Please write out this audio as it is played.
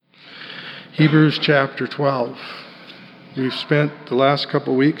Hebrews chapter 12. We've spent the last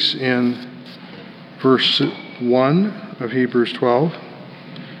couple weeks in verse 1 of Hebrews 12.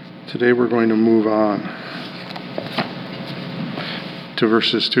 Today we're going to move on to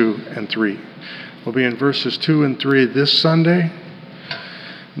verses 2 and 3. We'll be in verses 2 and 3 this Sunday.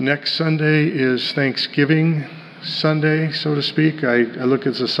 Next Sunday is Thanksgiving Sunday, so to speak. I look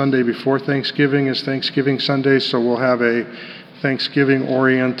at the Sunday before Thanksgiving as Thanksgiving Sunday, so we'll have a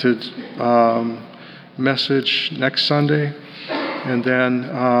Thanksgiving-oriented message next Sunday. And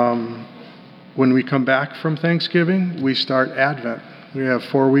then when we come back from Thanksgiving, we start Advent. We have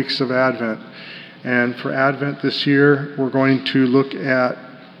 4 weeks of Advent. And for Advent this year, we're going to look at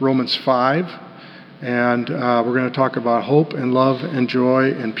Romans 5. And we're going to talk about hope and love and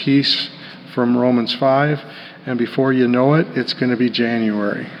joy and peace from Romans 5. And before you know it, it's going to be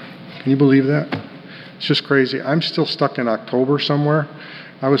January. Can you believe that? It's just crazy. I'm still stuck in October somewhere.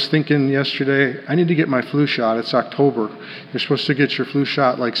 I was thinking yesterday, I need to get my flu shot. It's October. You're supposed to get your flu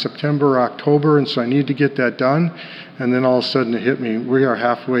shot like September or October, and so I need to get that done. And then all of a sudden it hit me. We are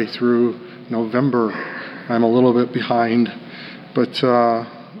halfway through November. I'm a little bit behind. But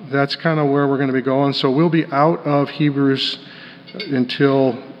that's kind of where we're going to be going. So we'll be out of Hebrews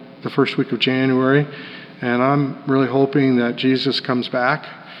until the first week of January. And I'm really hoping that Jesus comes back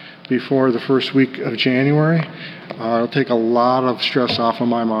before the first week of January. It'll take a lot of stress off of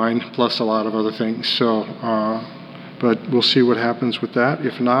my mind, plus a lot of other things. So, but we'll see what happens with that.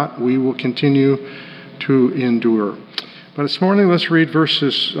 If not, we will continue to endure. But this morning, let's read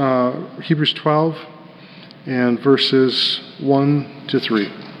verses, Hebrews 12 and verses 1 to 3.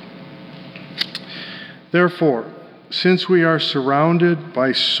 Therefore, since we are surrounded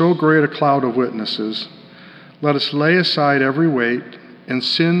by so great a cloud of witnesses, let us lay aside every weight and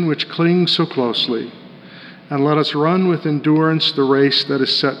sin which clings so closely, and let us run with endurance the race that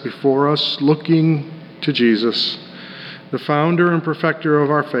is set before us, looking to Jesus, the founder and perfecter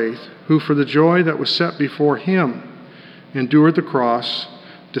of our faith, who for the joy that was set before him endured the cross,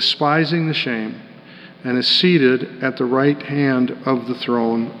 despising the shame, and is seated at the right hand of the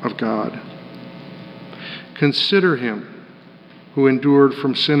throne of God. Consider him who endured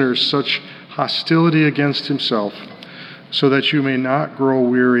from sinners such hostility against himself, so that you may not grow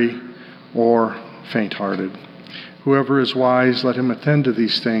weary or faint-hearted. Whoever is wise, let him attend to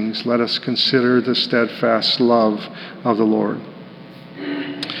these things. Let us consider the steadfast love of the Lord.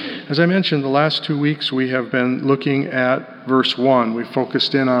 As I mentioned, the last 2 weeks we have been looking at verse 1. We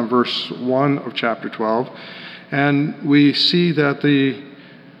focused in on verse 1 of chapter 12, and we see that the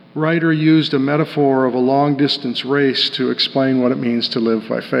writer used a metaphor of a long-distance race to explain what it means to live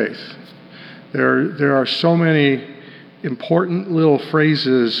by faith. There are so many important little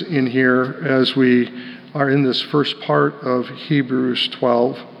phrases in here as we are in this first part of Hebrews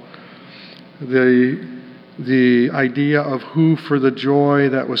 12. The idea of who for the joy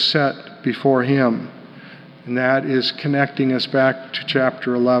that was set before him, and that is connecting us back to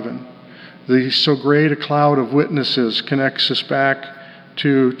chapter 11. The so great a cloud of witnesses connects us back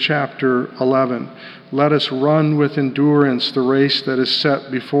to chapter 11. Let us run with endurance the race that is set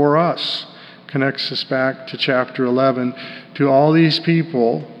before us. Connects us back to chapter 11, to all these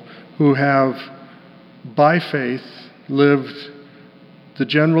people who have, by faith, lived the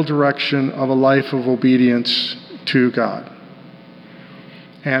general direction of a life of obedience to God.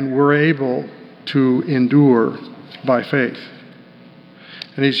 And were able to endure by faith.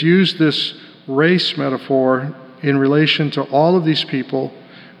 And he's used this race metaphor in relation to all of these people,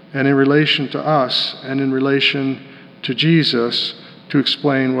 and in relation to us, and in relation to Jesus, to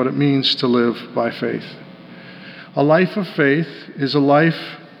explain what it means to live by faith. A life of faith is a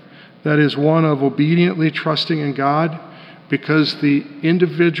life that is one of obediently trusting in God because the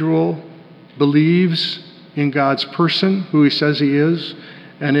individual believes in God's person, who he says he is,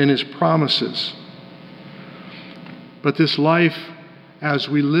 and in his promises. But this life, as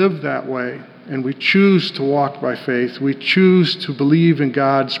we live that way, and we choose to walk by faith, we choose to believe in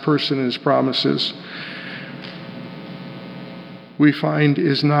God's person and his promises, we find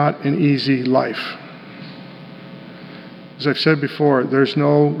is not an easy life. As I've said before, there's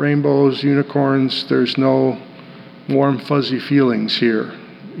no rainbows, unicorns, there's no warm, fuzzy feelings here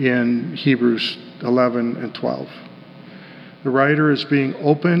in Hebrews 11 and 12. The writer is being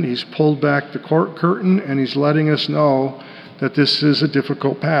open, he's pulled back the curtain, and he's letting us know that this is a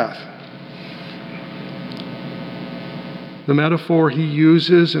difficult path. The metaphor he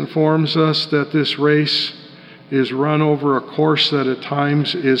uses informs us that this race is run over a course that at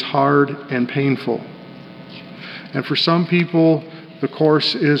times is hard and painful. And for some people, the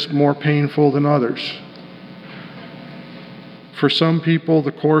course is more painful than others. For some people,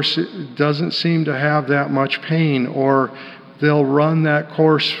 the course doesn't seem to have that much pain, or they'll run that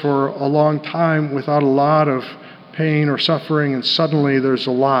course for a long time without a lot of pain or suffering, and suddenly there's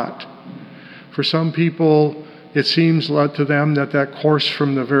a lot. For some people, it seems to them that course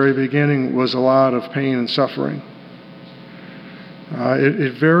from the very beginning was a lot of pain and suffering.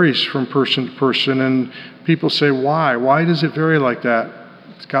 It varies from person to person, and people say, why? Why does it vary like that?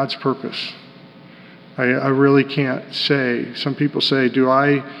 It's God's purpose. I really can't say. Some people say, do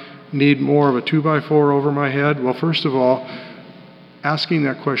I need more of a 2x4 over my head? Well, first of all, asking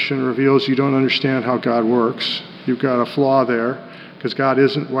that question reveals you don't understand how God works. You've got a flaw there, because God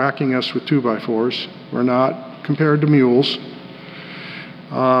isn't whacking us with 2x4s. We're not compared to mules.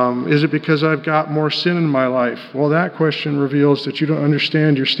 Is it because I've got more sin in my life? Well, that question reveals that you don't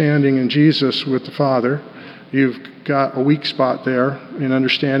understand your standing in Jesus with the Father. You've got a weak spot there in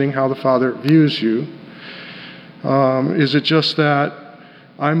understanding how the Father views you. Is it just that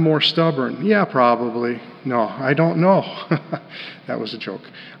I'm more stubborn? Yeah, probably. No, I don't know. That was a joke.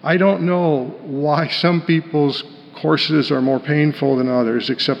 I don't know why some people's courses are more painful than others,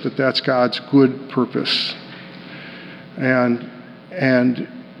 except that that's God's good purpose. And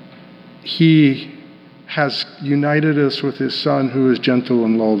He has united us with His Son, who is gentle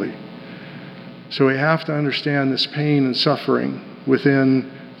and lowly. So we have to understand this pain and suffering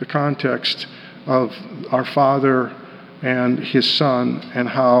within the context of our Father and His Son and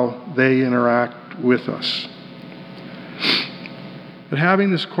how they interact with us. But having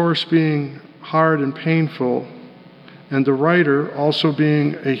this course being hard and painful, and the writer also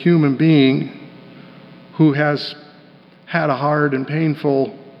being a human being who has had a hard and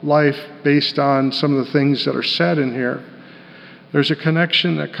painful life based on some of the things that are said in here, there's a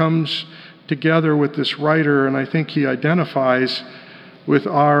connection that comes together with this writer, and I think he identifies with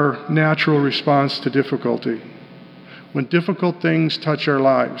our natural response to difficulty. When difficult things touch our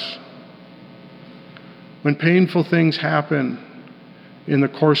lives, when painful things happen in the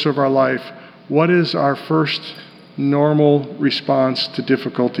course of our life, what is our first normal response to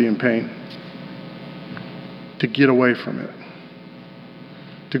difficulty and pain? To get away from it,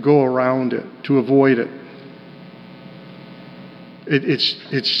 to go around it, to avoid it.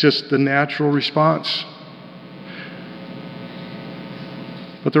 It's just the natural response.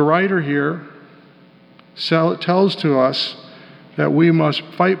 But the writer here tells to us that we must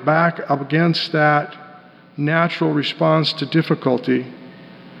fight back up against that natural response to difficulty,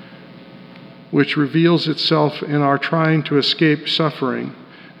 which reveals itself in our trying to escape suffering,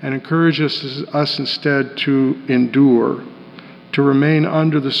 and encourages us instead to endure, to remain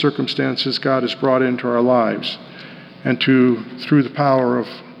under the circumstances God has brought into our lives, and to, through the power of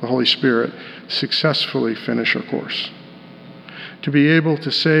the Holy Spirit, successfully finish our course. To be able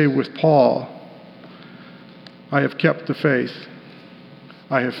to say with Paul, I have kept the faith,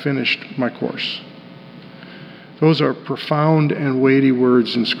 I have finished my course. Those are profound and weighty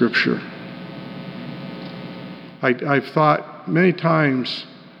words in Scripture. I've thought many times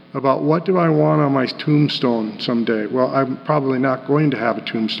about what do I want on my tombstone someday. Well, I'm probably not going to have a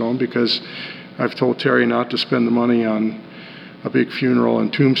tombstone because I've told Terry not to spend the money on a big funeral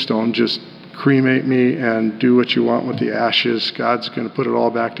and tombstone. Just cremate me and do what you want with the ashes. God's going to put it all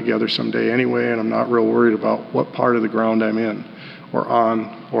back together someday anyway, and I'm not real worried about what part of the ground I'm in or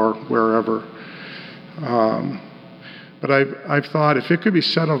on or wherever. But I've thought, if it could be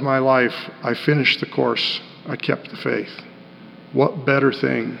said of my life, I finished the course, I kept the faith. What better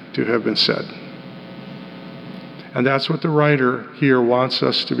thing to have been said? And that's what the writer here wants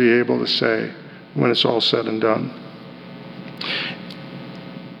us to be able to say when it's all said and done.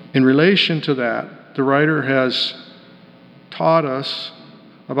 In relation to that, the writer has taught us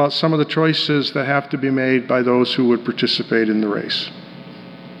about some of the choices that have to be made by those who would participate in the race.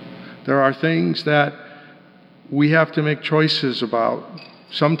 There are things that we have to make choices about.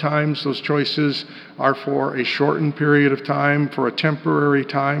 Sometimes those choices are for a shortened period of time, for a temporary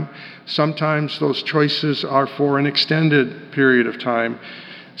time. Sometimes those choices are for an extended period of time.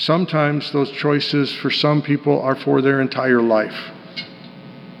 Sometimes those choices for some people are for their entire life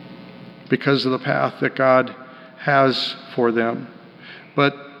because of the path that God has for them.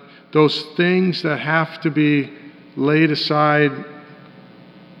 But those things that have to be laid aside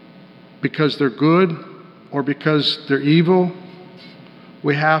because they're good or because they're evil,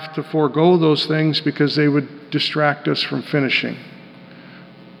 we have to forego those things because they would distract us from finishing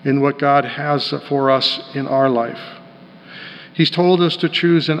in what God has for us in our life. He's told us to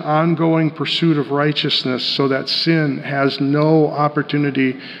choose an ongoing pursuit of righteousness so that sin has no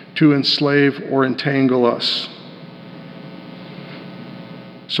opportunity to enslave or entangle us.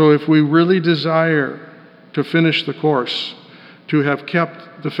 So if we really desire to finish the course, to have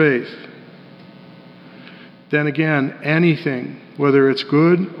kept the faith, then again, anything, whether it's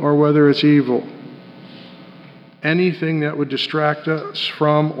good or whether it's evil, anything that would distract us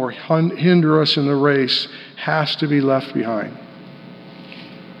from or hinder us in the race has to be left behind.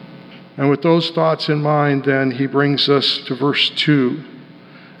 And with those thoughts in mind, then he brings us to verse 2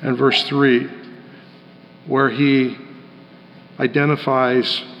 and verse 3, where he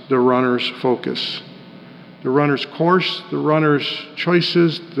identifies the runner's focus. The runner's course, the runner's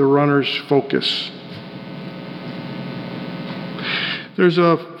choices, the runner's focus. There's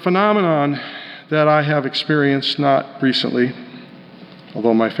a phenomenon that I have experienced not recently,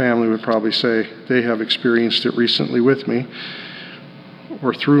 although my family would probably say they have experienced it recently with me,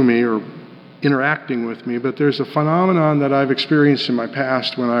 or through me, or interacting with me, but there's a phenomenon that I've experienced in my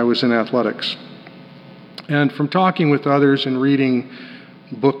past when I was in athletics. And from talking with others and reading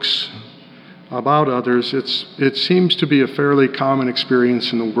books about others, it seems to be a fairly common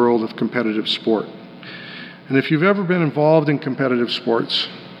experience in the world of competitive sport. And if you've ever been involved in competitive sports,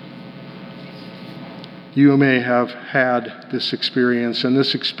 you may have had this experience. And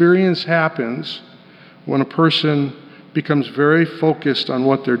this experience happens when a person becomes very focused on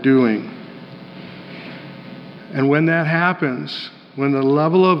what they're doing. And when that happens, when the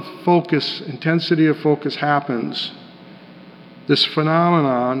level of focus, intensity of focus happens, this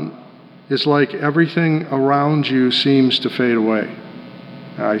phenomenon is like everything around you seems to fade away.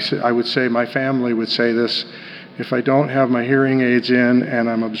 I would say, my family would say this, if I don't have my hearing aids in and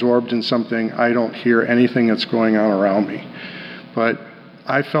I'm absorbed in something, I don't hear anything that's going on around me. But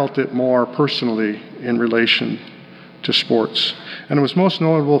I felt it more personally in relation to sports. And it was most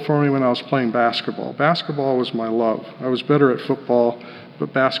notable for me when I was playing basketball. Basketball was my love. I was better at football,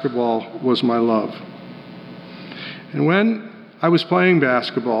 but basketball was my love. And when I was playing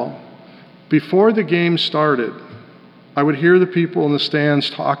basketball, before the game started, I would hear the people in the stands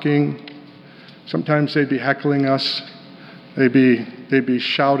talking. Sometimes they'd be heckling us. They'd be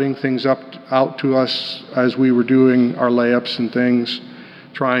shouting things out to us as we were doing our layups and things,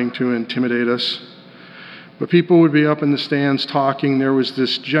 trying to intimidate us. But people would be up in the stands talking. There was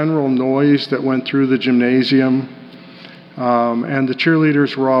this general noise that went through the gymnasium. And the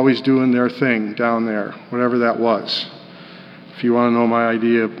cheerleaders were always doing their thing down there, whatever that was. If you want to know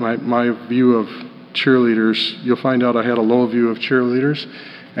my view of cheerleaders, you'll find out I had a low view of cheerleaders,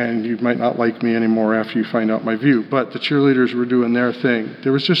 and you might not like me anymore after you find out my view. But the cheerleaders were doing their thing.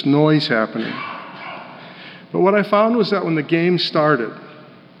 There was just noise happening. But what I found was that when the game started,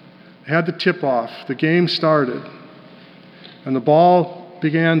 I had the tip-off, the game started, and the ball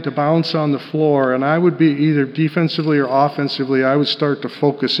began to bounce on the floor, and I would be either defensively or offensively, I would start to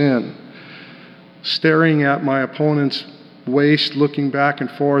focus in, staring at my opponent's waist, looking back and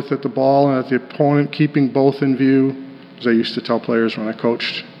forth at the ball and at the opponent, keeping both in view. As I used to tell players when I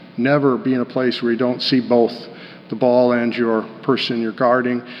coached, never be in a place where you don't see both the ball and your person you're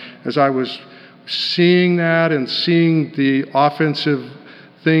guarding. As I was seeing that and seeing the offensive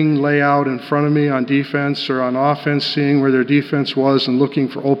thing lay out in front of me on defense or on offense, seeing where their defense was and looking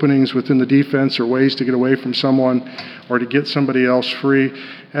for openings within the defense or ways to get away from someone or to get somebody else free,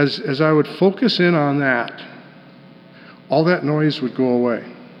 as I would focus in on that, all that noise would go away.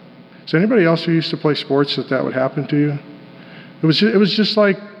 Is there anybody else who used to play sports that would happen to you? It was just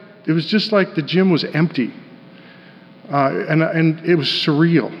like the gym was empty, and it was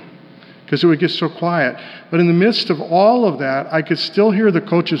surreal because it would get so quiet. But in the midst of all of that, I could still hear the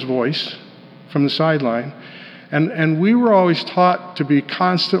coach's voice from the sideline, and we were always taught to be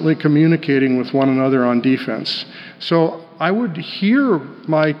constantly communicating with one another on defense. So I would hear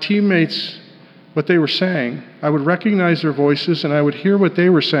my teammates, what they were saying. I would recognize their voices, and I would hear what they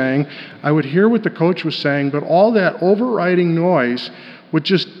were saying. I would hear what the coach was saying, but all that overriding noise would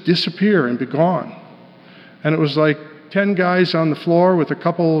just disappear and be gone. And it was like 10 guys on the floor with a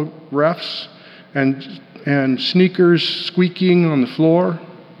couple refs and sneakers squeaking on the floor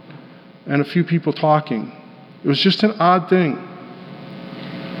and a few people talking. It was just an odd thing.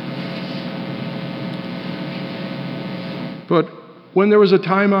 But when there was a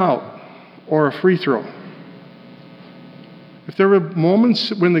timeout or a free throw, if there were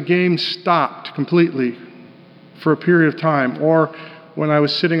moments when the game stopped completely for a period of time, or when I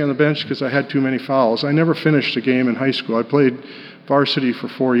was sitting on the bench because I had too many fouls, I never finished a game in high school. I played varsity for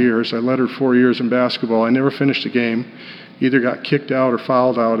 4 years. I lettered 4 years in basketball. I never finished a game, either got kicked out or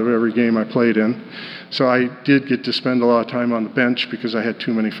fouled out of every game I played in. So I did get to spend a lot of time on the bench because I had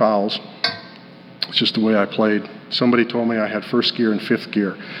too many fouls. It's just the way I played. Somebody told me I had first gear and fifth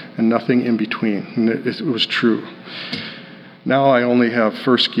gear and nothing in between. And it was true. Now I only have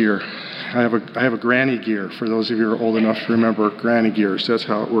first gear I have a granny gear, for those of you who are old enough to remember granny gears. That's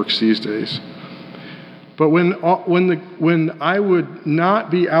how it works these days. But when I would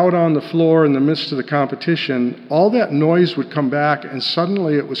not be out on the floor in the midst of the competition, all that noise would come back, and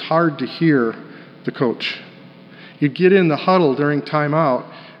suddenly it was hard to hear the coach. You'd get in the huddle during timeout,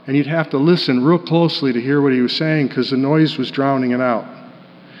 and you'd have to listen real closely to hear what he was saying because the noise was drowning it out.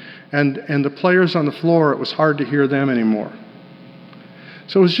 And the players on the floor, it was hard to hear them anymore.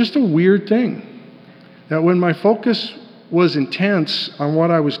 So it was just a weird thing that when my focus was intense on what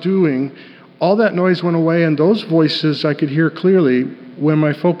I was doing, all that noise went away, and those voices I could hear clearly. When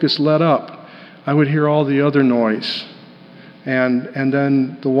my focus let up, I would hear all the other noise. And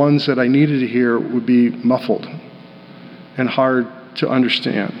then the ones that I needed to hear would be muffled and hard to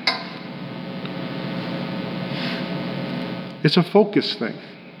understand. It's a focus thing.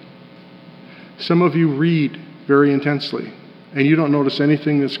 Some of you read very intensely, and you don't notice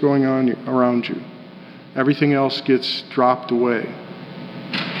anything that's going on around you. Everything else gets dropped away.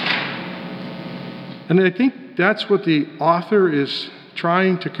 And I think that's what the author is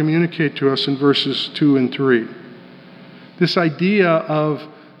trying to communicate to us in verses 2 and 3. This idea of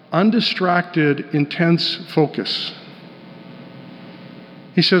undistracted, intense focus.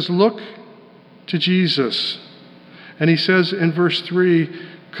 He says, look to Jesus. And he says in verse 3,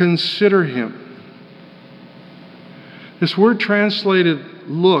 consider him. This word translated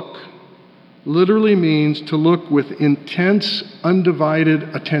look literally means to look with intense, undivided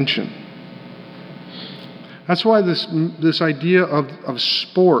attention. That's why this idea of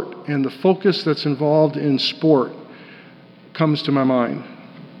sport and the focus that's involved in sport comes to my mind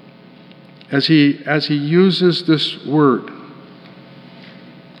as he uses this word.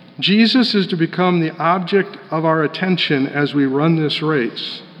 Jesus is to become the object of our attention as we run this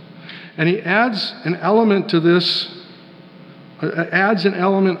race. And he adds an element to this, adds an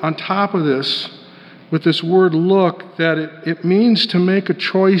element on top of this with this word look, that it means to make a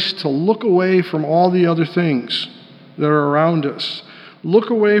choice to look away from all the other things that are around us. Look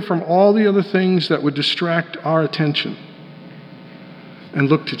away from all the other things that would distract our attention and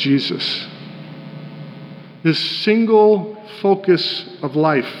look to Jesus. This single focus of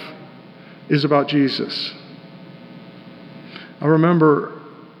life is about Jesus. I remember,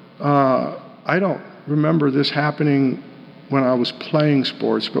 I don't remember this happening when I was playing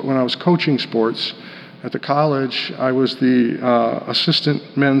sports, but when I was coaching sports at the college, I was the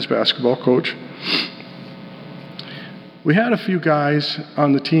assistant men's basketball coach. We had a few guys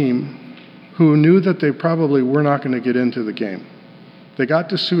on the team who knew that they probably were not going to get into the game. They got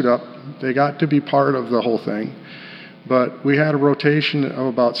to suit up, they got to be part of the whole thing, but we had a rotation of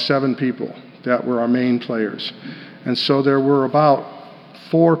about 7 people that were our main players. And so there were about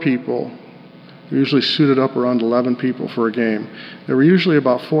 4 people. We usually suited up around 11 people for a game. There were usually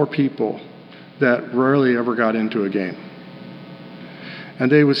about 4 people that rarely ever got into a game.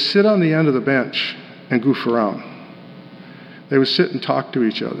 And they would sit on the end of the bench and goof around. They would sit and talk to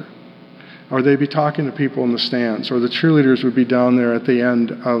each other. Or they'd be talking to people in the stands. Or the cheerleaders would be down there at the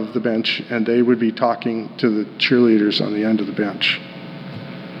end of the bench, and they would be talking to the cheerleaders on the end of the bench.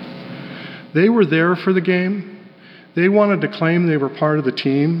 They were there for the game. They wanted to claim they were part of the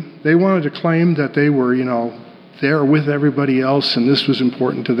team. They wanted to claim that they were, there with everybody else, and this was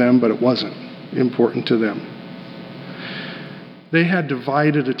important to them, but it wasn't important to them. They had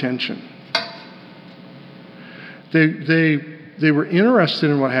divided attention. They were interested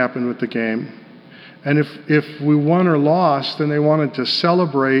in what happened with the game, and if we won or lost, then they wanted to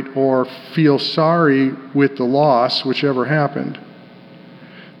celebrate or feel sorry with the loss, whichever happened.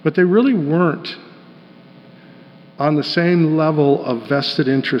 But they really weren't on the same level of vested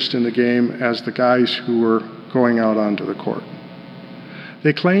interest in the game as the guys who were going out onto the court.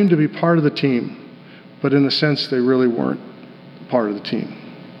 They claimed to be part of the team, but in a sense they really weren't part of the team.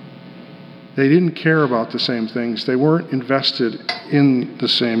 They didn't care about the same things. They weren't invested in the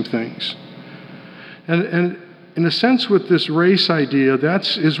same things. And in a sense with this race idea,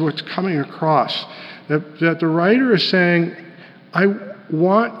 is what's coming across. That the writer is saying, I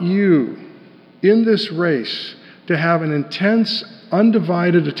want you in this race to have an intense,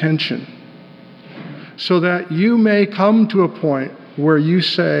 undivided attention so that you may come to a point where you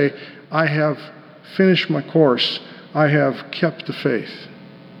say, I have finished my course. I have kept the faith.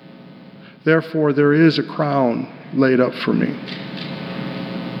 Therefore, there is a crown laid up for me.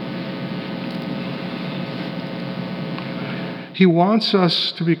 He wants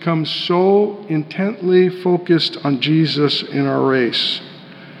us to become so intently focused on Jesus in our race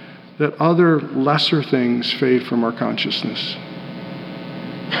that other lesser things fade from our consciousness.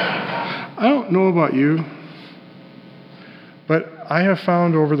 I don't know about you, but I have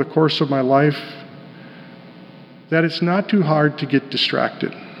found over the course of my life that it's not too hard to get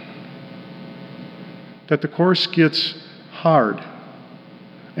distracted. That the course gets hard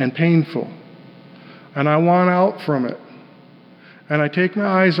and painful, and I want out from it. And I take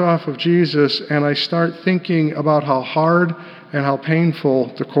my eyes off of Jesus and I start thinking about how hard and how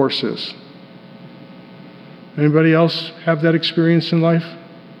painful the course is. Anybody else have that experience in life?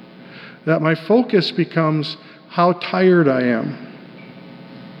 That my focus becomes how tired I am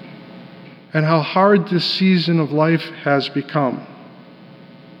and how hard this season of life has become.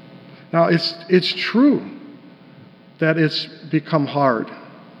 Now, it's true that it's become hard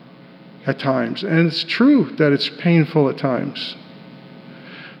at times, and it's true that it's painful at times.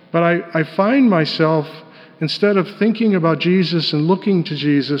 But I find myself, instead of thinking about Jesus and looking to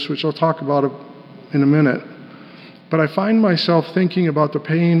Jesus, which I'll talk about in a minute, but I find myself thinking about the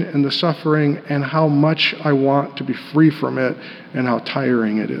pain and the suffering and how much I want to be free from it and how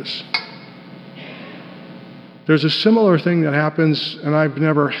tiring it is. There's a similar thing that happens, and I've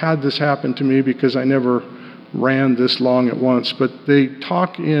never had this happen to me because I never ran this long at once, but they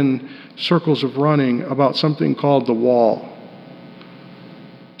talk in circles of running about something called the wall.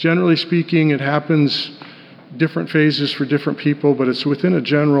 Generally speaking, it happens different phases for different people, but it's within a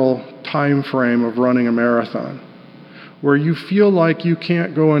general time frame of running a marathon where you feel like you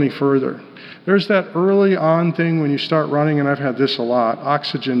can't go any further. There's that early on thing when you start running, and I've had this a lot,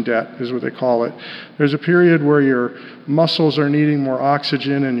 oxygen debt is what they call it. There's a period where your muscles are needing more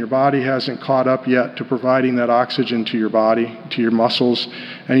oxygen and your body hasn't caught up yet to providing that oxygen to your body, to your muscles,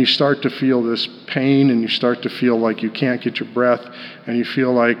 and you start to feel this pain and you start to feel like you can't get your breath and you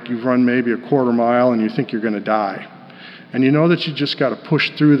feel like you've run maybe a quarter mile and you think you're going to die. And you know that you just got to push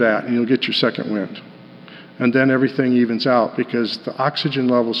through that and you'll get your second wind. And then everything evens out because the oxygen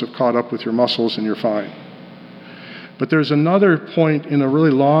levels have caught up with your muscles and you're fine. But there's another point in a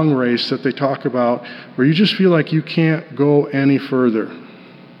really long race that they talk about where you just feel like you can't go any further.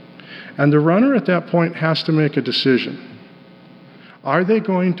 And the runner at that point has to make a decision. Are they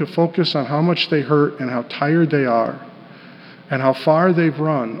going to focus on how much they hurt and how tired they are and how far they've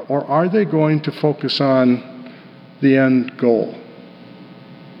run, or are they going to focus on the end goal?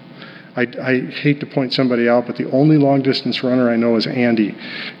 I hate to point somebody out, but the only long-distance runner I know is Andy.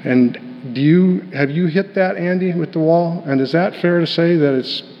 And have you hit that, Andy, with the wall? And is that fair to say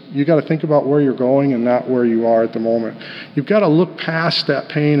that you got to think about where you're going and not where you are at the moment? You've got to look past that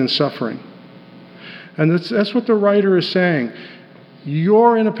pain and suffering. And that's what the writer is saying.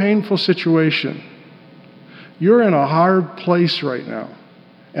 You're in a painful situation. You're in a hard place right now.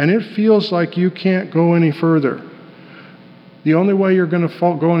 And it feels like you can't go any further. The only way you're going to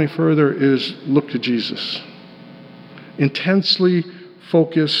go any further is look to Jesus. Intensely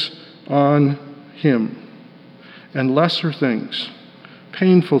focus on Him. And lesser things,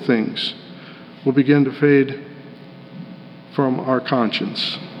 painful things, will begin to fade from our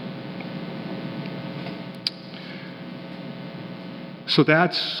conscience. So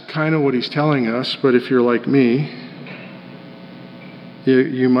that's kind of what he's telling us, but if you're like me,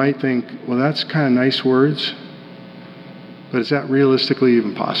 you might think, well, that's kind of nice words. But is that realistically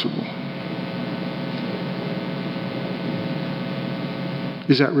even possible?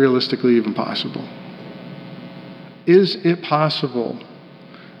 Is that realistically even possible? Is it possible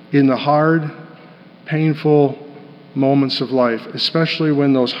in the hard, painful moments of life, especially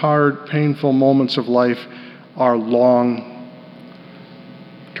when those hard, painful moments of life are long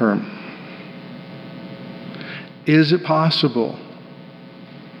term? Is it possible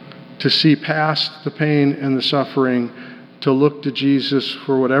to see past the pain and the suffering, to look to Jesus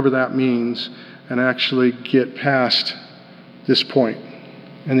for whatever that means, and actually get past this point?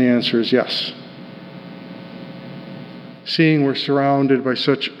 And the answer is yes. Seeing we're surrounded by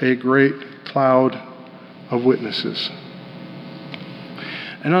such a great cloud of witnesses.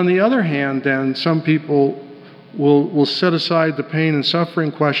 And on the other hand, then, some people will set aside the pain and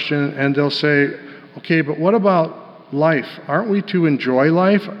suffering question and they'll say, okay, but what about life? Aren't we to enjoy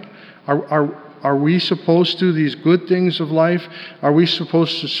life? Are we supposed to, these good things of life, are we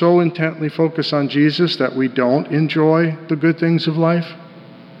supposed to so intently focus on Jesus that we don't enjoy the good things of life?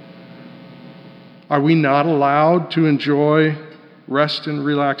 Are we not allowed to enjoy rest and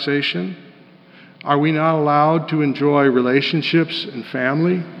relaxation? Are we not allowed to enjoy relationships and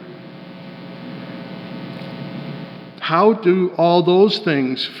family? How do all those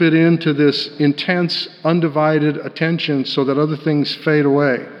things fit into this intense, undivided attention so that other things fade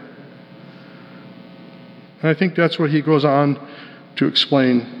away? And I think that's what he goes on to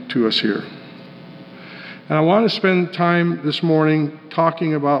explain to us here. And I want to spend time this morning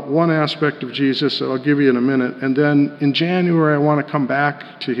talking about one aspect of Jesus that I'll give you in a minute. And then in January, I want to come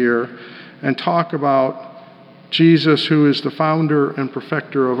back to here and talk about Jesus, who is the founder and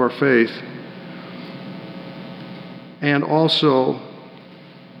perfecter of our faith, and also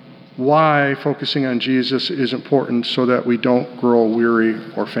why focusing on Jesus is important so that we don't grow weary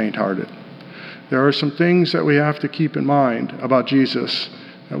or faint-hearted. There are some things that we have to keep in mind about Jesus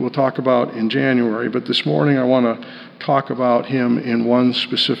that we'll talk about in January, but this morning I want to talk about him in one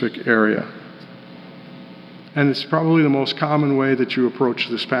specific area. And it's probably the most common way that you approach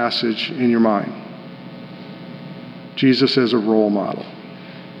this passage in your mind. Jesus as a role model.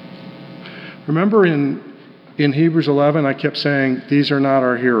 Remember in Hebrews 11, I kept saying, these are not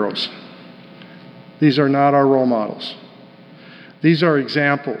our heroes. These are not our role models. These are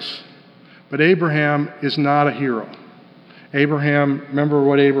examples. But Abraham is not a hero. Abraham, remember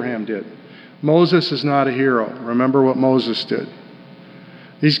what Abraham did. Moses is not a hero. Remember what Moses did.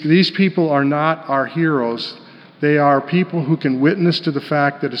 These people are not our heroes. They are people who can witness to the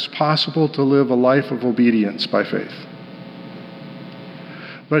fact that it's possible to live a life of obedience by faith.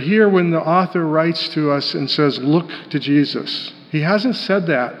 But here, when the author writes to us and says, look to Jesus, he hasn't said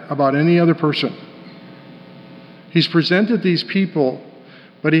that about any other person. He's presented these people,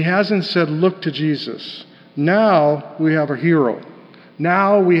 but he hasn't said, look to Jesus. Now we have a hero.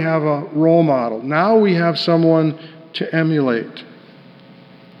 Now we have a role model. Now we have someone to emulate.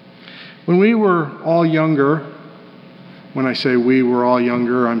 When we were all younger, when I say we were all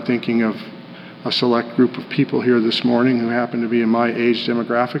younger, I'm thinking of a select group of people here this morning who happen to be in my age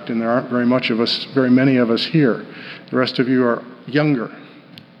demographic, and there aren't very many of us here. The rest of you are younger.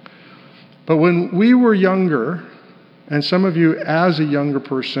 But when we were younger, and some of you as a younger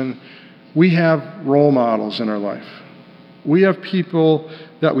person, we have role models in our life. We have people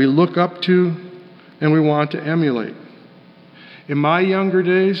that we look up to and we want to emulate. In my younger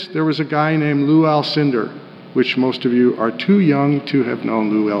days, there was a guy named Lou Alcindor, which most of you are too young to have known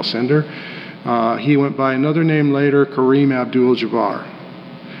Lou Alcindor. He went by another name later, Kareem Abdul-Jabbar,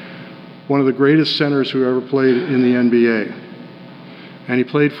 one of the greatest centers who ever played in the NBA. And he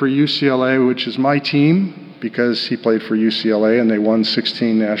played for UCLA, which is my team, because he played for UCLA and they won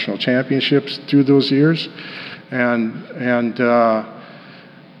 16 national championships through those years. And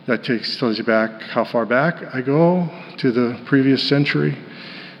that tells you back how far back I go to the previous century.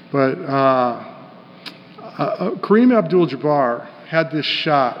 But Kareem Abdul-Jabbar had this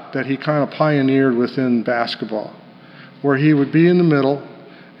shot that he kind of pioneered within basketball, where he would be in the middle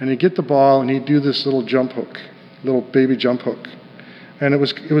and he'd get the ball and he'd do this little jump hook, little baby jump hook. And it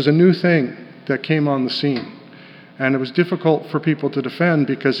was a new thing that came on the scene. And it was difficult for people to defend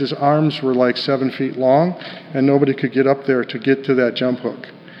because his arms were like 7 feet long and nobody could get up there to get to that jump hook.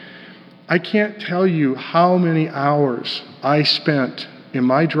 I can't tell you how many hours I spent in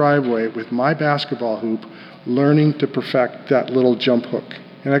my driveway with my basketball hoop learning to perfect that little jump hook.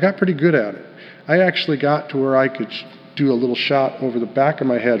 And I got pretty good at it. I actually got to where I could do a little shot over the back of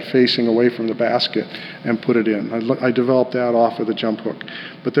my head facing away from the basket and put it in. I developed that off of the jump hook.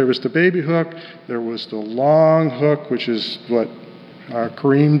 But there was the baby hook, there was the long hook, which is what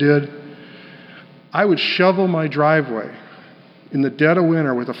Kareem did. I would shovel my driveway in the dead of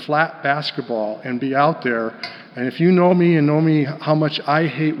winter with a flat basketball and be out there. And if you know me and know me how much I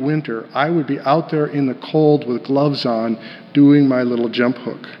hate winter, I would be out there in the cold with gloves on doing my little jump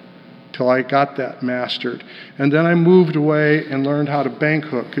hook till I got that mastered. And then I moved away and learned how to bank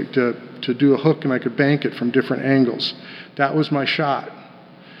hook, to do a hook, and I could bank it from different angles. That was my shot.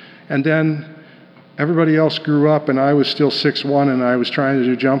 And then everybody else grew up, and I was still 6'1", and I was trying to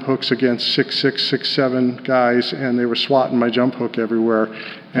do jump hooks against 6'6", 6'7" guys, and they were swatting my jump hook everywhere.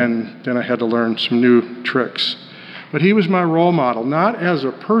 And then I had to learn some new tricks. But he was my role model, not as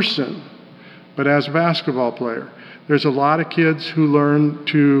a person, but as a basketball player. There's a lot of kids who learn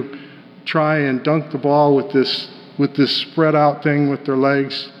to try and dunk the ball with this spread out thing with their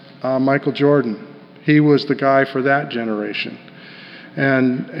legs. Michael Jordan, he was the guy for that generation.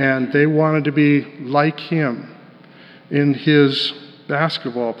 And they wanted to be like him in his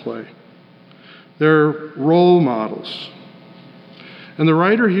basketball play. They're role models. And the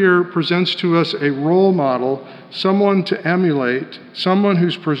writer here presents to us a role model, someone to emulate, someone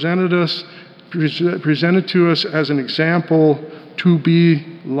who's presented to us as an example to be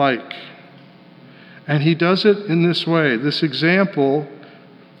like. And he does it in this way. This example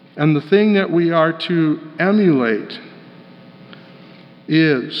and the thing that we are to emulate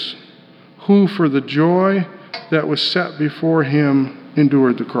is who for the joy that was set before him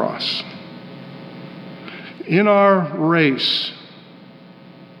endured the cross. In our race,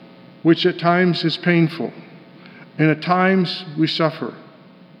 which at times is painful, and at times we suffer.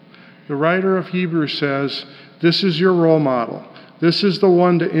 The writer of Hebrews says, this is your role model. This is the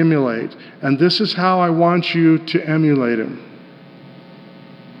one to emulate, and this is how I want you to emulate him,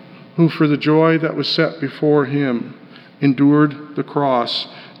 who for the joy that was set before him endured the cross,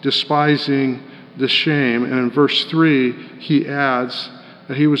 despising the shame. And in verse 3, he adds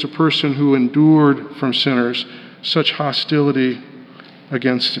that he was a person who endured from sinners such hostility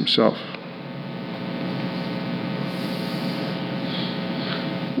against himself.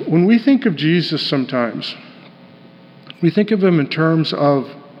 When we think of Jesus sometimes, we think of him in terms of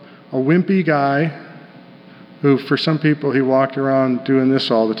a wimpy guy who, for some people, he walked around doing this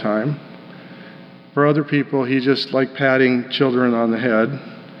all the time. For other people, he just liked patting children on the head.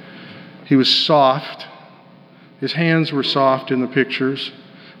 He was soft. His hands were soft in the pictures.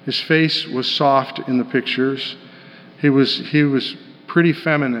 His face was soft in the pictures. He was pretty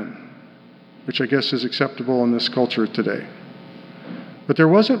feminine, which I guess is acceptable in this culture today. But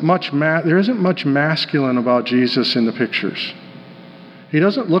there isn't much masculine about Jesus in the pictures. He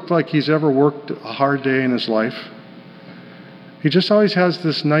doesn't look like he's ever worked a hard day in his life. He just always has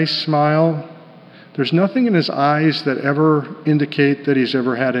this nice smile. There's nothing in his eyes that ever indicate that he's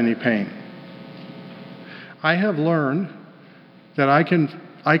ever had any pain. I have learned that I can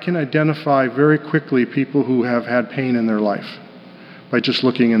identify very quickly people who have had pain in their life by just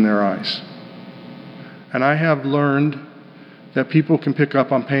looking in their eyes. And I have learned that people can pick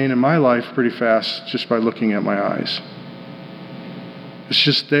up on pain in my life pretty fast just by looking at my eyes. It's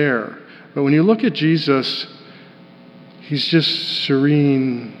just there. But when you look at Jesus, he's just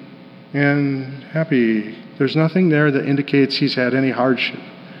serene and happy. There's nothing there that indicates he's had any hardship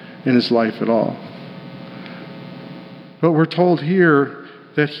in his life at all. But we're told here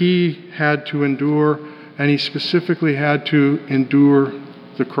that he had to endure, and he specifically had to endure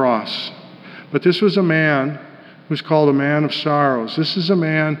the cross. But this was a man who's called a man of sorrows. This is a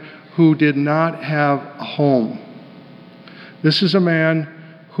man who did not have a home. This is a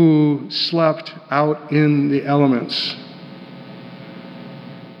man who slept out in the elements.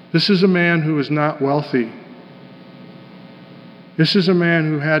 This is a man who was not wealthy. This is a man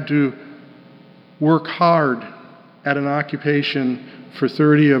who had to work hard at an occupation for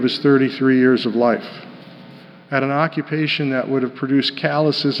 30 of his 33 years of life, at an occupation that would have produced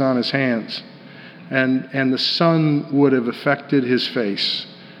calluses on his hands, and the sun would have affected his face,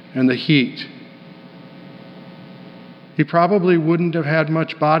 and the heat. He probably wouldn't have had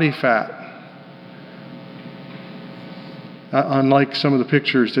much body fat, unlike some of the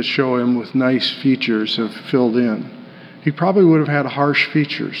pictures that show him with nice features have filled in. He probably would have had harsh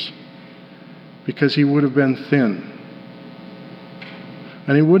features because he would have been thin.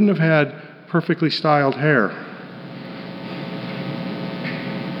 And he wouldn't have had perfectly styled hair.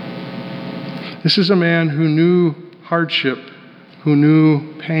 This is a man who knew hardship, who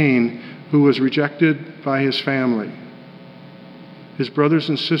knew pain, who was rejected by his family. His brothers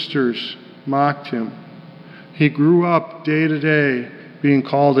and sisters mocked him. He grew up day to day being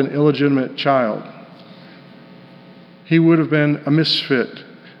called an illegitimate child. He would have been a misfit,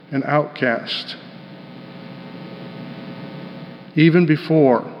 an outcast, even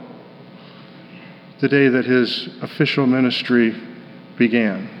before the day that his official ministry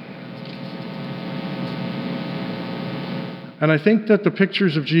began. And I think that the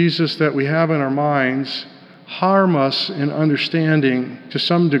pictures of Jesus that we have in our minds harm us in understanding, to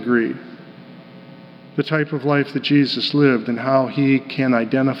some degree, the type of life that Jesus lived and how he can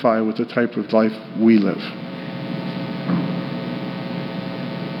identify with the type of life we live.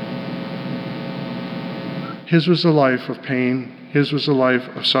 His was a life of pain. His was a life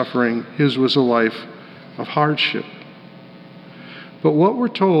of suffering. His was a life of hardship. But what we're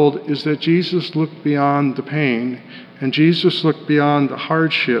told is that Jesus looked beyond the pain, and Jesus looked beyond the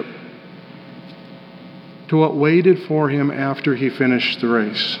hardship to what waited for him after he finished the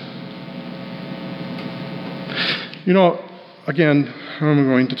race. You know, again, I'm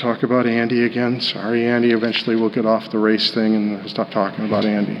going to talk about Andy again. Sorry, Andy. Eventually we'll get off the race thing and stop talking about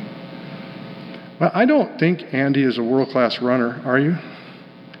Andy. But I don't think Andy is a world-class runner, are you?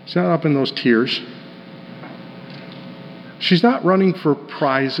 He's not up in those tiers. She's not running for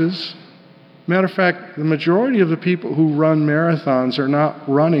prizes. Matter of fact, the majority of the people who run marathons are not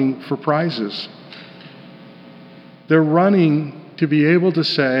running for prizes. They're running to be able to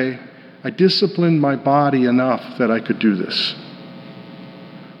say, I disciplined my body enough that I could do this.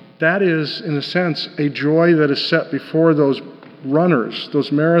 That is, in a sense, a joy that is set before those runners,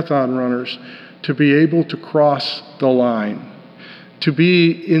 those marathon runners, to be able to cross the line. To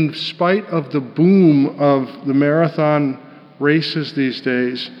be, in spite of the boom of the marathon races these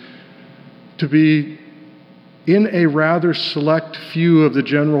days, to be in a rather select few of the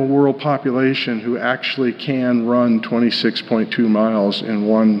general world population who actually can run 26.2 miles in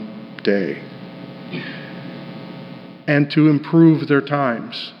one day and to improve their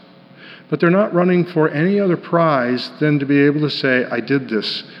times. But they're not running for any other prize than to be able to say, I did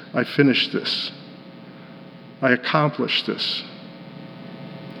this, I finished this, I accomplished this.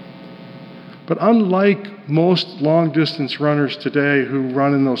 But unlike most long-distance runners today who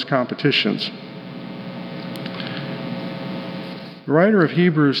run in those competitions, the writer of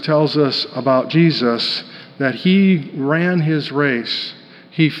Hebrews tells us about Jesus that he ran his race,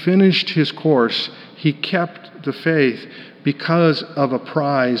 he finished his course, he kept the faith because of a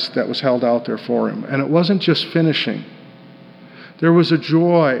prize that was held out there for him. And it wasn't just finishing. There was a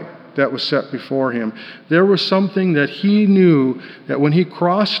joy that was set before him. There was something that he knew that when he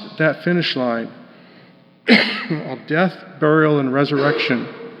crossed that finish line of death, burial, and resurrection,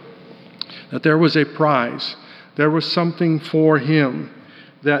 that there was a prize. There was something for him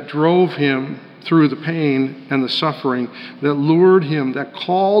that drove him through the pain and the suffering, that lured him, that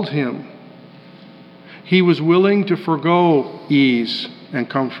called him. He was willing to forgo ease and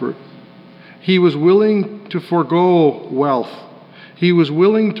comfort. He was willing to forgo wealth. He was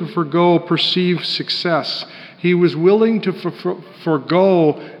willing to forgo perceived success. He was willing to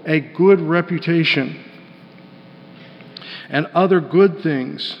forgo a good reputation and other good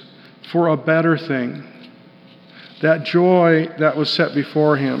things for a better thing. That joy that was set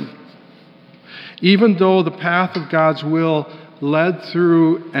before him. Even though the path of God's will led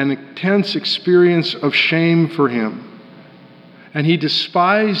through an intense experience of shame for him, and he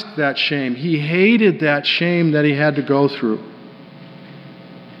despised that shame. He hated that shame that he had to go through.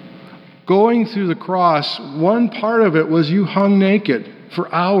 Going through the cross, one part of it was you hung naked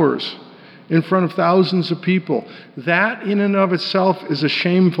for hours in front of thousands of people. That in and of itself is a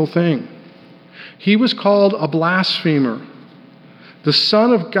shameful thing. He was called a blasphemer. The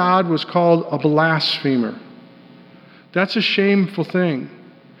Son of God was called a blasphemer. That's a shameful thing.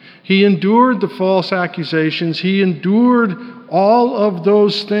 He endured the false accusations. He endured all of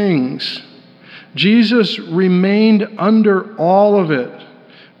those things. Jesus remained under all of it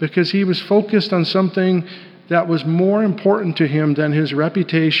because he was focused on something that was more important to him than his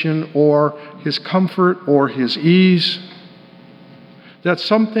reputation or his comfort or his ease. That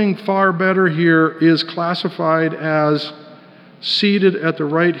something far better here is classified as seated at the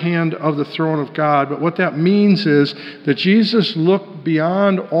right hand of the throne of God. But what that means is that Jesus looked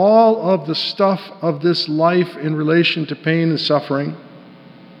beyond all of the stuff of this life in relation to pain and suffering.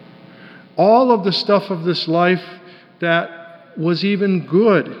 All of the stuff of this life that was even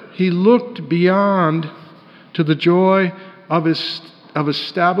good. He looked beyond to the joy of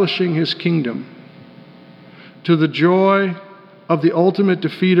establishing his kingdom, to the joy of the ultimate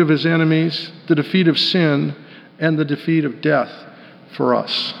defeat of his enemies, the defeat of sin, and the defeat of death for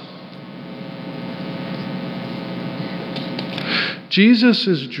us.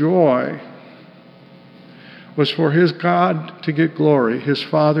 Jesus' joy was for his God to get glory, his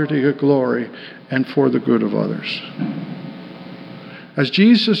Father to get glory, and for the good of others. As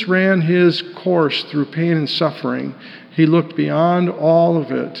Jesus ran his course through pain and suffering, he looked beyond all of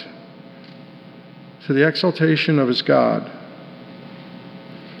it to the exaltation of his God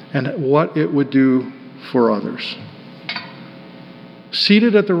and what it would do for others.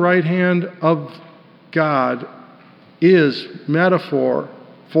 Seated at the right hand of God is metaphor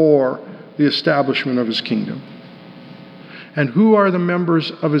for the establishment of his kingdom. And who are the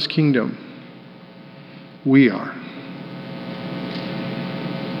members of his kingdom? We are.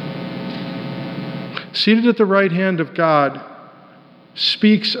 Seated at the right hand of God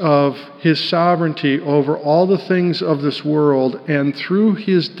speaks of his sovereignty over all the things of this world, and through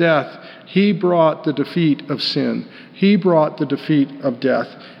his death, he brought the defeat of sin. He brought the defeat of death.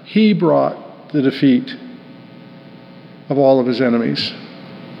 He brought the defeat of all of his enemies.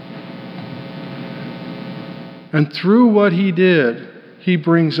 And through what he did, he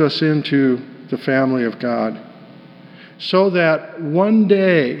brings us into the family of God, so that one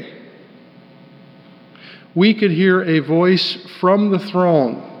day we could hear a voice from the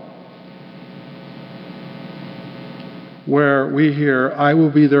throne where we hear, I will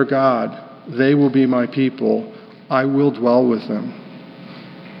be their God, they will be my people, I will dwell with them.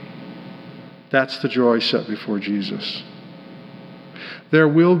 That's the joy set before Jesus. There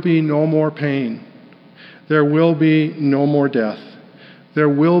will be no more pain. There will be no more death. There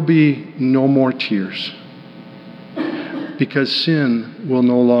will be no more tears, because sin will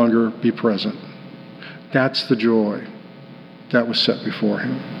no longer be present. That's the joy that was set before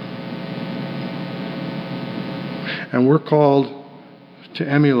him. And we're called to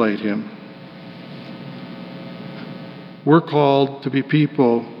emulate him. We're called to be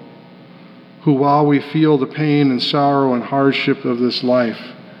people who, while we feel the pain and sorrow and hardship of this life,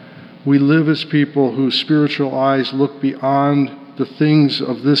 we live as people whose spiritual eyes look beyond the things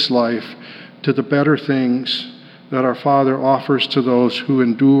of this life to the better things that our Father offers to those who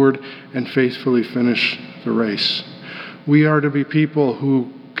endured and faithfully finished the race. We are to be people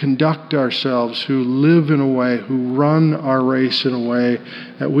who conduct ourselves, who live in a way, who run our race in a way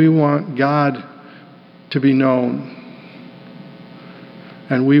that we want God to be known.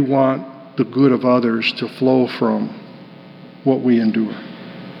 And we want the good of others to flow from what we endure.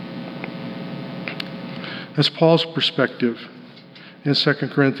 That's Paul's perspective in 2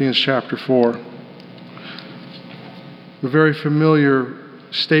 Corinthians chapter 4. The very familiar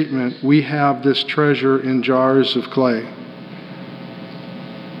statement, we have this treasure in jars of clay.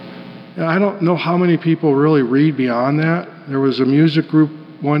 And I don't know how many people really read beyond that. There was a music group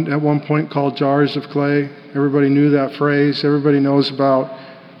at one point called Jars of Clay. Everybody knew that phrase. Everybody knows about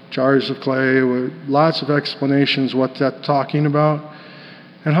jars of clay, with lots of explanations what that's talking about.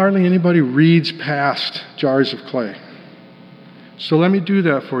 And hardly anybody reads past jars of clay. So let me do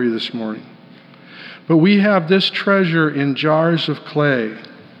that for you this morning. But we have this treasure in jars of clay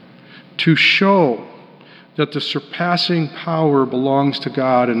to show that the surpassing power belongs to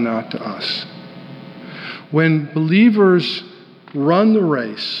God and not to us. When believers run the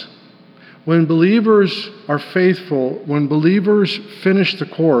race, when believers are faithful, when believers finish the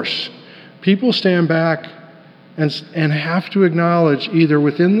course, people stand back and have to acknowledge, either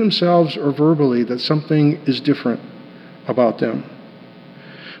within themselves or verbally, that something is different about them.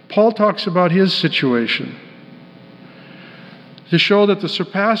 Paul talks about his situation to show that the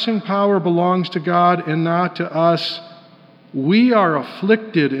surpassing power belongs to God and not to us. We are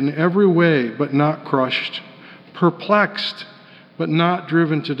afflicted in every way, but not crushed, perplexed, but not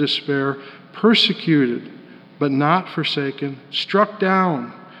driven to despair, persecuted, but not forsaken, struck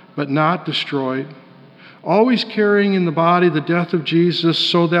down, but not destroyed, always carrying in the body the death of Jesus,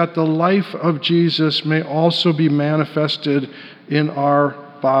 so that the life of Jesus may also be manifested in our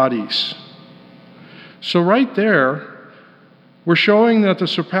bodies. So right there, we're showing that the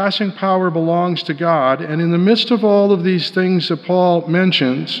surpassing power belongs to God, and in the midst of all of these things that Paul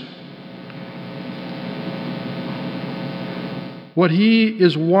mentions, what he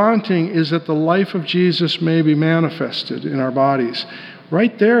is wanting is that the life of Jesus may be manifested in our bodies.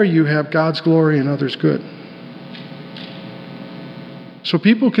 Right there you have God's glory and others' good. So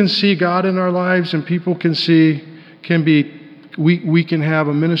people can see God in our lives, and people we can have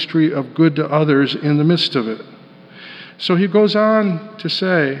a ministry of good to others in the midst of it. So he goes on to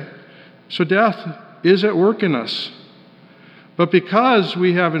say, so death is at work in us. But because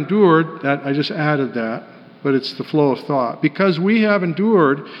we have endured, that I just added that, but it's the flow of thought. Because we have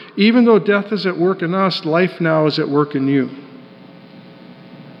endured, even though death is at work in us, life now is at work in you.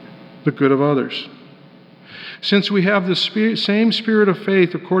 The good of others. Since we have the same spirit of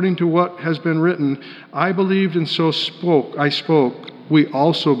faith, according to what has been written, I believed and so I spoke. We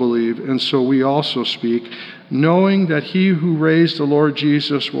also believe, and so we also speak, knowing that he who raised the Lord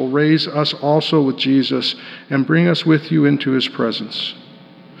Jesus will raise us also with Jesus and bring us with you into his presence.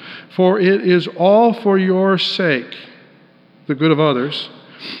 For it is all for your sake, the good of others,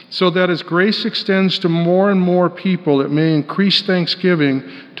 so that as grace extends to more and more people, it may increase thanksgiving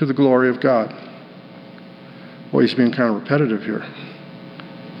to the glory of God. Well, he's being kind of repetitive here.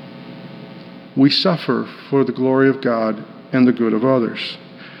 We suffer for the glory of God and the good of others.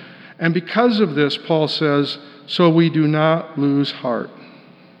 And because of this, Paul says, so we do not lose heart.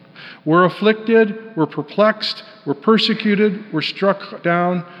 We're afflicted, we're perplexed, we're persecuted, we're struck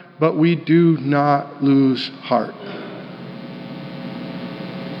down, but we do not lose heart.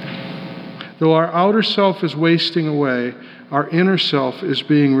 Though our outer self is wasting away, our inner self is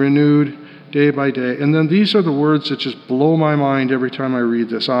being renewed day by day. And then these are the words that just blow my mind every time I read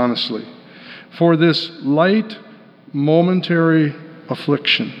this, honestly. For this light, momentary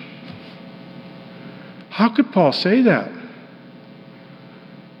affliction. How could Paul say that?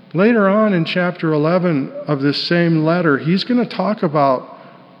 Later on in chapter 11 of this same letter, he's going to talk about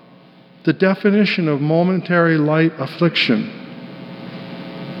the definition of momentary light affliction.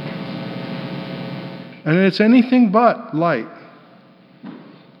 And it's anything but light.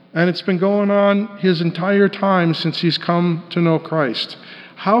 And it's been going on his entire time since he's come to know Christ.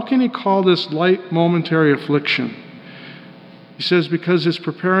 How can he call this light momentary affliction? He says, because it's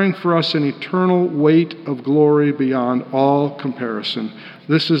preparing for us an eternal weight of glory beyond all comparison.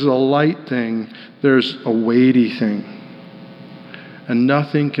 This is a light thing. There's a weighty thing. And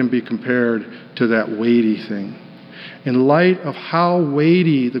nothing can be compared to that weighty thing. In light of how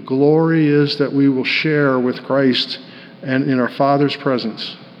weighty the glory is that we will share with Christ and in our Father's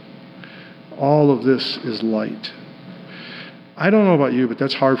presence. All of this is light. I don't know about you, but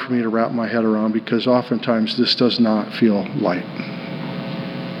that's hard for me to wrap my head around because oftentimes this does not feel light.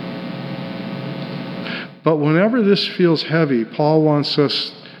 But whenever this feels heavy, Paul wants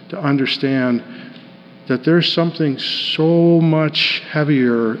us to understand that there's something so much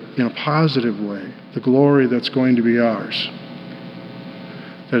heavier in a positive way, the glory that's going to be ours,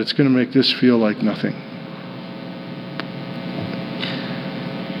 that it's going to make this feel like nothing.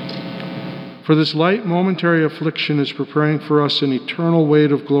 For this light momentary affliction is preparing for us an eternal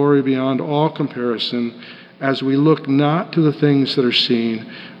weight of glory beyond all comparison as we look not to the things that are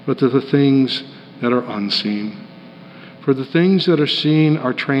seen, but to the things that are unseen. For the things that are seen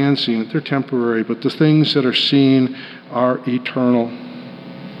are transient, they're temporary, but the things that are seen are eternal.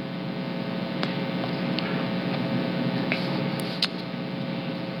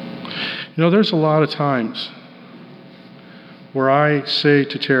 You know, there's a lot of times where I say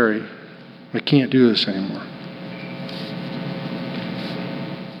to Terry, I can't do this anymore.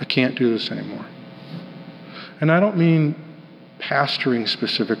 I can't do this anymore. And I don't mean pastoring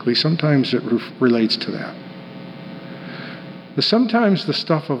specifically. Sometimes it relates to that. But sometimes the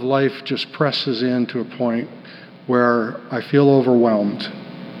stuff of life just presses in to a point where I feel overwhelmed.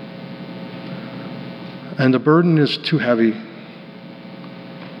 And the burden is too heavy.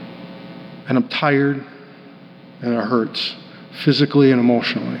 And I'm tired. And it hurts, physically and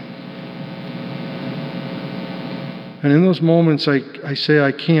emotionally. And in those moments, I say,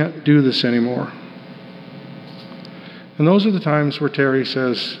 I can't do this anymore. And those are the times where Terry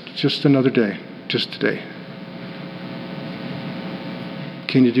says, just another day, just today.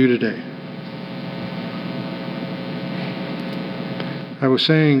 Can you do today? I was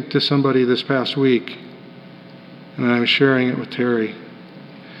saying to somebody this past week, and I was sharing it with Terry,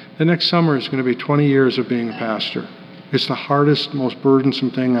 the next summer is going to be 20 years of being a pastor. It's the hardest, most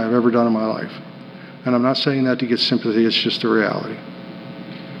burdensome thing I've ever done in my life. And I'm not saying that to get sympathy, it's just a reality.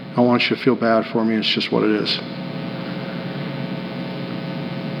 I don't want you to feel bad for me, it's just what it is.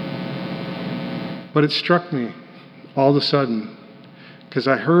 But it struck me all of a sudden, because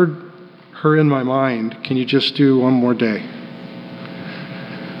I heard her in my mind, can you just do one more day?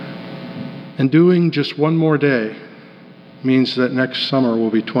 And doing just one more day means that next summer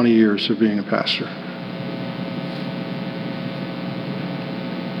will be 20 years of being a pastor.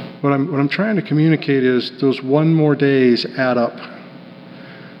 What I'm trying to communicate is those one more days add up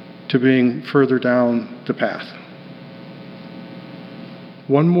to being further down the path.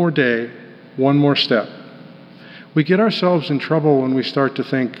 One more day, one more step. We get ourselves in trouble when we start to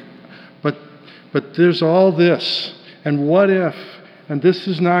think, but there's all this, and what if, and this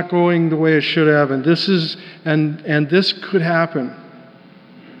is not going the way it should have, and this is, and this could happen.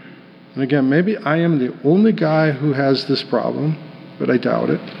 And again, maybe I am the only guy who has this problem, but I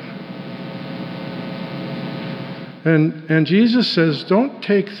doubt it. And Jesus says, don't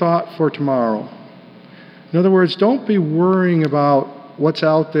take thought for tomorrow. In other words, don't be worrying about what's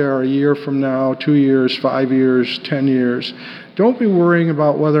out there a year from now, 2 years, 5 years, 10 years. Don't be worrying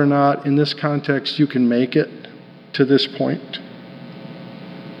about whether or not, in this context, you can make it to this point.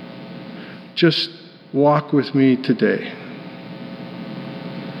 Just walk with me today.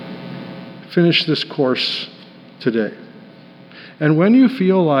 Finish this course today. And when you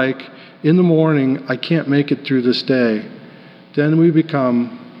feel like, in the morning, I can't make it through this day, then we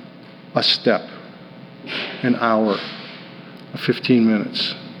become a step, an hour, 15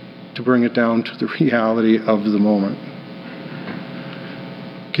 minutes, to bring it down to the reality of the moment.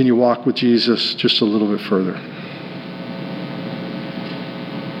 Can you walk with Jesus just a little bit further?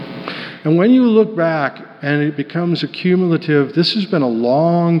 And when you look back and it becomes accumulative, this has been a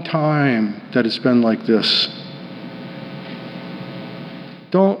long time that it's been like this.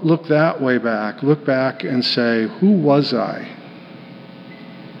 Don't look that way back. Look back and say, who was I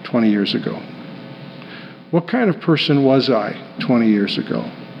 20 years ago? What kind of person was I 20 years ago?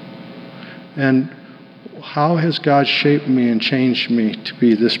 And how has God shaped me and changed me to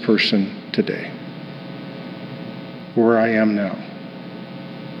be this person today, where I am now?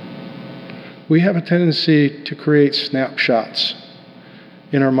 We have a tendency to create snapshots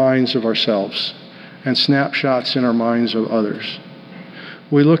in our minds of ourselves and snapshots in our minds of others.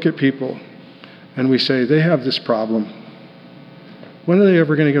 We look at people and we say, they have this problem. When are they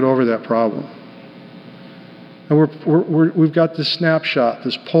ever going to get over that problem? And we've got this snapshot,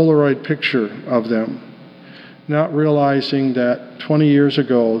 this Polaroid picture of them, not realizing that 20 years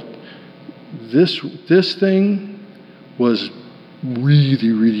ago, this thing was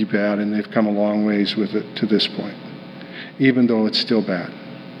really, really bad, and they've come a long ways with it to this point, even though it's still bad.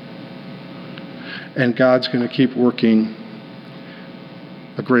 And God's going to keep working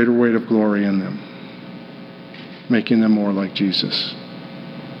a greater weight of glory in them, making them more like Jesus.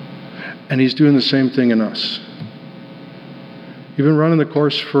 And He's doing the same thing in us. You've been running the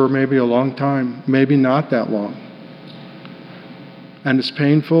course for maybe a long time, maybe not that long. And it's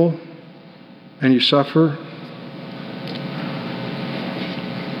painful, and you suffer.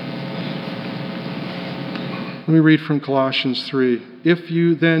 Let me read from Colossians 3. If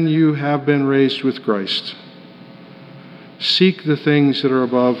you have been raised with Christ, seek the things that are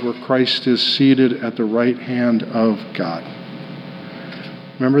above, where Christ is seated at the right hand of God.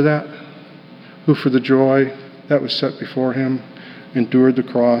 Remember that? Who for the joy that was set before Him endured the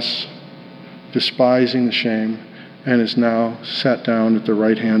cross, despising the shame, and is now sat down at the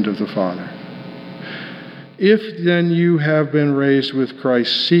right hand of the Father. If then you have been raised with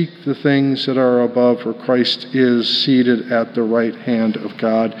Christ, seek the things that are above, where Christ is seated at the right hand of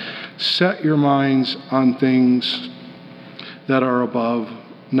God. Set your minds on things that are above,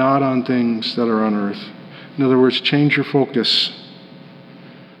 not on things that are on earth. In other words, change your focus.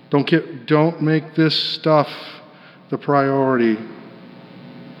 Don't make this stuff the priority.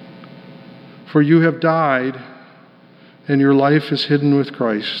 For you have died, and your life is hidden with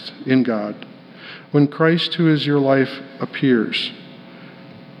Christ in God. When Christ, who is your life, appears,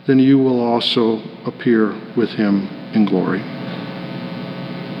 then you will also appear with Him in glory.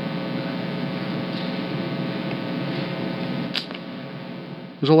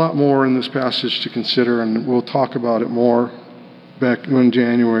 There's a lot more in this passage to consider, and we'll talk about it more back when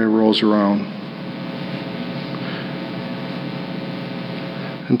January rolls around.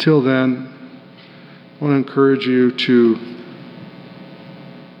 Until then, I want to encourage you to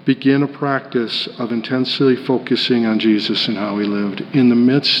begin a practice of intensely focusing on Jesus and how He lived. In the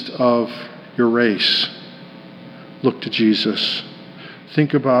midst of your race, look to Jesus.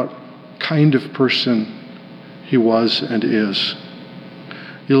 Think about kind of person He was and is.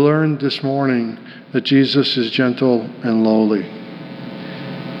 You learned this morning that Jesus is gentle and lowly.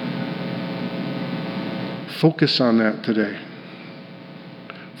 Focus on that today.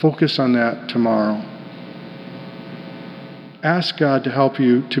 Focus on that tomorrow. Ask God to help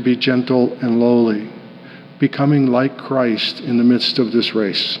you to be gentle and lowly, becoming like Christ in the midst of this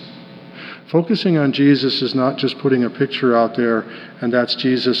race. Focusing on Jesus is not just putting a picture out there and that's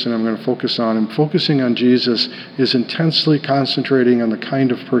Jesus and I'm going to focus on Him. Focusing on Jesus is intensely concentrating on the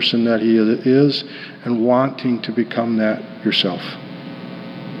kind of person that He is and wanting to become that yourself.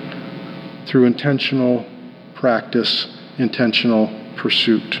 Through intentional practice, intentional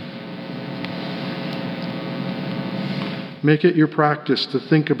pursuit. Make it your practice to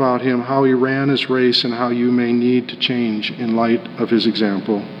think about Him, how He ran His race, and how you may need to change in light of His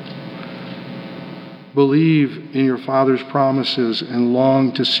example. Believe in your Father's promises and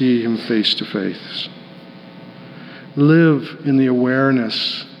long to see Him face to face. Live in the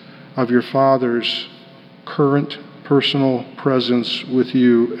awareness of your Father's current personal presence with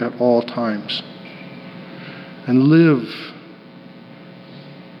you at all times. And live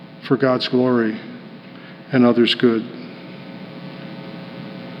for God's glory and others' good.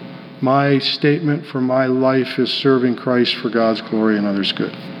 My statement for my life is serving Christ for God's glory and others'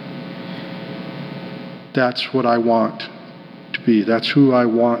 good. That's what I want to be. That's who I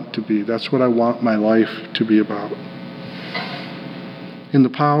want to be. That's what I want my life to be about. In the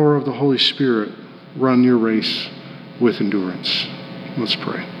power of the Holy Spirit, run your race with endurance. Let's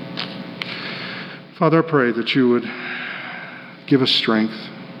pray. Father, I pray that you would give us strength.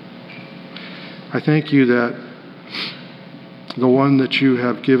 I thank you that the one that you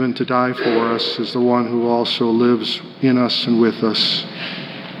have given to die for us is the one who also lives in us and with us.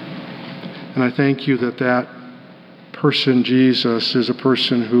 And I thank you that that person, Jesus, is a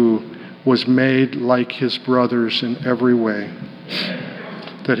person who was made like his brothers in every way.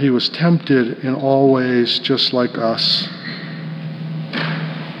 That he was tempted in all ways just like us.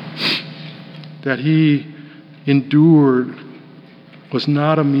 That he endured, was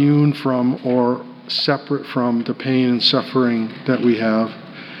not immune from or separate from the pain and suffering that we have.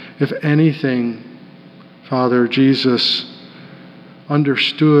 If anything, Father, Jesus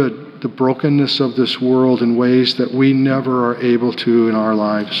understood the brokenness of this world in ways that we never are able to in our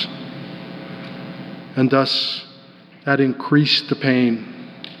lives. And thus, that increased the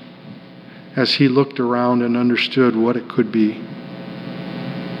pain as he looked around and understood what it could be.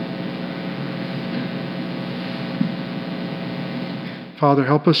 Father,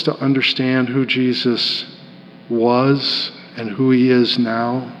 help us to understand who Jesus was and who he is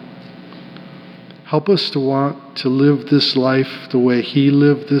now. Help us to want to live this life the way he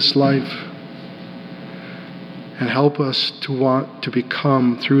lived this life. And help us to want to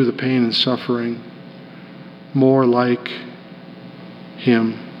become, through the pain and suffering, more like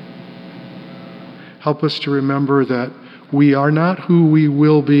Him. Help us to remember that we are not who we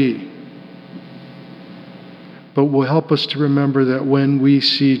will be, but will help us to remember that when we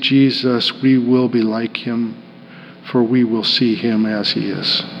see Jesus, we will be like Him, for we will see Him as He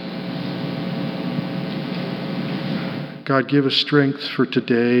is. God, give us strength for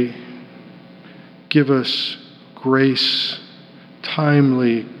today. Give us grace,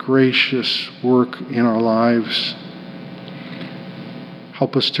 timely, gracious work in our lives.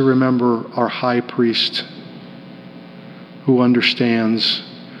 Help us to remember our high priest who understands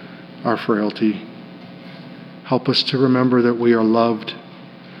our frailty. Help us to remember that we are loved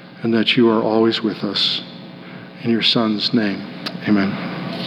and that you are always with us. In your Son's name, amen.